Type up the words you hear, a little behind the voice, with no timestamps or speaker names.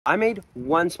I made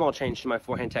one small change to my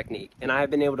forehand technique, and I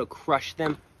have been able to crush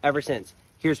them ever since.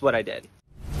 Here's what I did.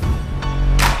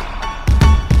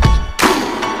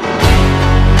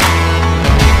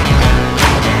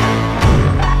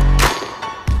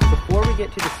 Before we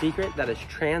get to the secret that has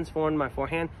transformed my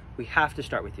forehand, we have to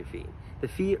start with your feet. The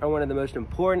feet are one of the most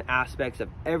important aspects of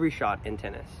every shot in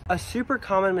tennis. A super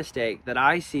common mistake that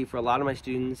I see for a lot of my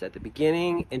students at the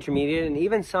beginning, intermediate, and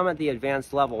even some at the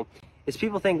advanced level is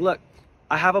people think, look,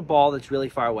 I have a ball that's really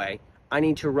far away. I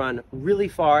need to run really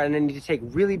far and I need to take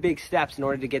really big steps in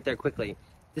order to get there quickly.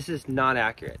 This is not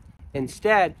accurate.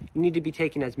 Instead, you need to be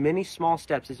taking as many small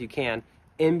steps as you can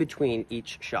in between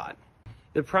each shot.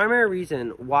 The primary reason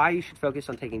why you should focus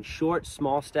on taking short,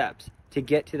 small steps to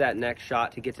get to that next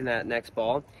shot, to get to that next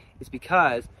ball, is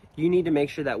because you need to make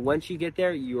sure that once you get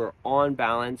there, you are on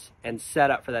balance and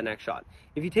set up for that next shot.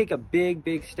 If you take a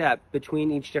big step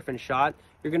between each different shot,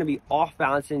 you're going to be off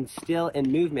balance and still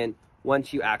in movement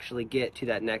once you actually get to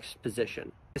that next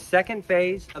position. The second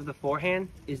phase of the forehand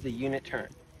is the unit turn.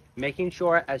 Making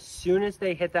sure as soon as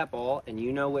they hit that ball and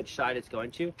you know which side it's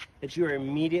going to, that you are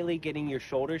immediately getting your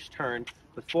shoulders turned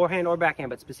with forehand or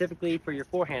backhand, but specifically for your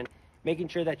forehand, making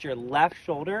sure that your left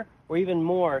shoulder, or even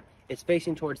more, is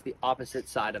facing towards the opposite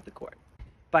side of the court.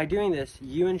 By doing this,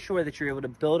 you ensure that you're able to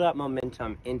build up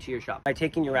momentum into your shot. By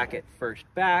taking your racket first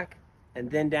back, and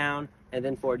then down, and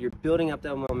then forward, you're building up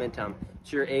that momentum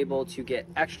so you're able to get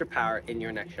extra power in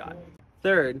your next shot.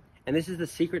 Third, and this is the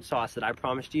secret sauce that I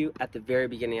promised you at the very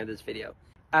beginning of this video.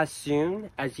 As soon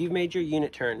as you've made your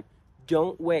unit turn,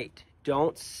 don't wait.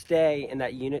 Don't stay in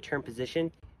that unit turn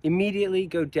position. Immediately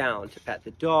go down to pet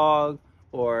the dog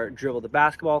or dribble the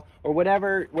basketball or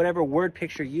whatever word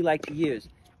picture you like to use,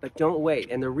 but don't wait.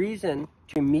 And the reason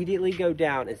to immediately go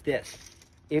down is this.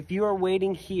 If you are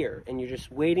waiting here and you're just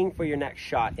waiting for your next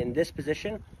shot in this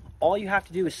position, all you have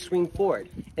to do is swing forward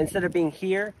instead of being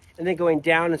here and then going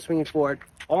down and swinging forward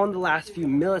all in the last few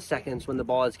milliseconds when the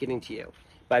ball is getting to you.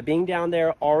 By being down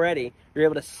there already, you're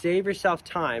able to save yourself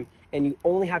time and you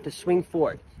only have to swing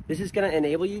forward. This is going to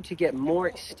enable you to get more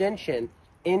extension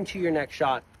into your next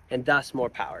shot and thus more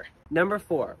power. Number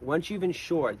 4, once you've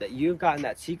ensured that you've gotten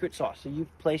that secret sauce, so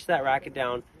you've placed that racket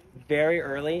down very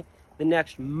early, the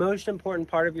next most important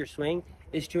part of your swing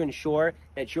is to ensure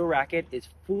that your racket is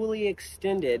fully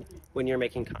extended when you're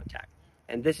making contact.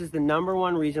 And this is the number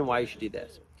one reason why you should do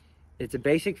this. It's a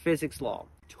basic physics law.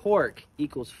 Torque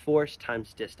equals force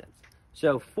times distance.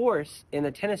 So force in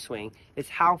the tennis swing is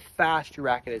how fast your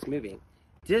racket is moving.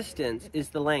 Distance is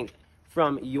the length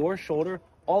from your shoulder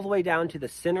all the way down to the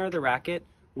center of the racket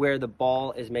where the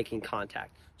ball is making contact.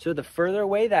 So the further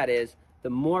away that is, the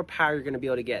more power you're going to be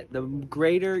able to get. The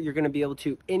greater you're going to be able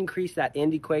to increase that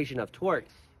end equation of torque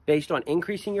based on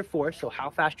increasing your force, so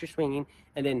how fast you're swinging,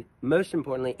 and then most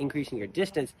importantly, increasing your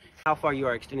distance, how far you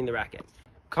are extending the racket.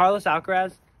 Carlos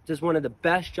Alcaraz does one of the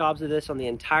best jobs of this on the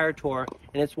entire tour,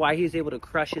 and it's why he's able to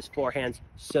crush his forehands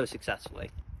so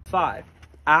successfully. 5,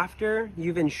 after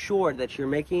you've ensured that you're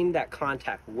making that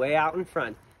contact way out in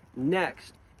front,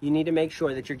 next, you need to make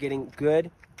sure that you're getting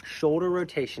good shoulder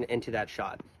rotation into that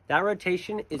shot. That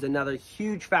rotation is another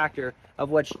huge factor of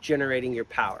what's generating your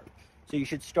power. So you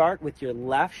should start with your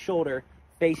left shoulder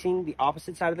facing the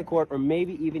opposite side of the court or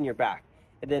maybe even your back.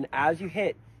 And then as you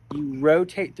hit, you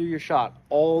rotate through your shot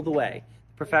all the way.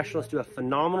 Professionals do a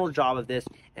phenomenal job of this,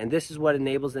 and this is what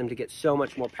enables them to get so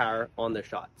much more power on their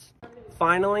shots.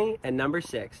 Finally, and number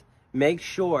 6, make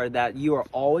sure that you are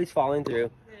always following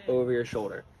through over your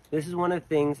shoulder. This is one of the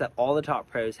things that all the top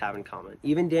pros have in common.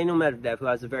 Even Daniel Medvedev, who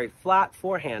has a very flat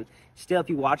forehand, still, if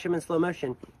you watch him in slow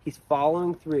motion, he's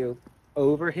following through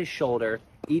over his shoulder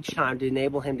each time to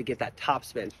enable him to get that top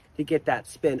spin, to get that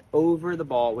spin over the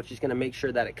ball, which is going to make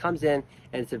sure that it comes in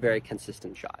and it's a very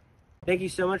consistent shot. Thank you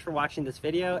so much for watching this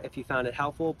video. If you found it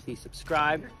helpful, please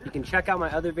subscribe. You can check out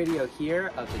my other video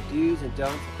here of the do's and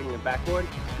don'ts of hitting a backboard.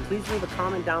 And please leave a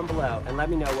comment down below and let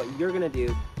me know what you're going to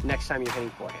do next time you're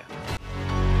hitting forehand.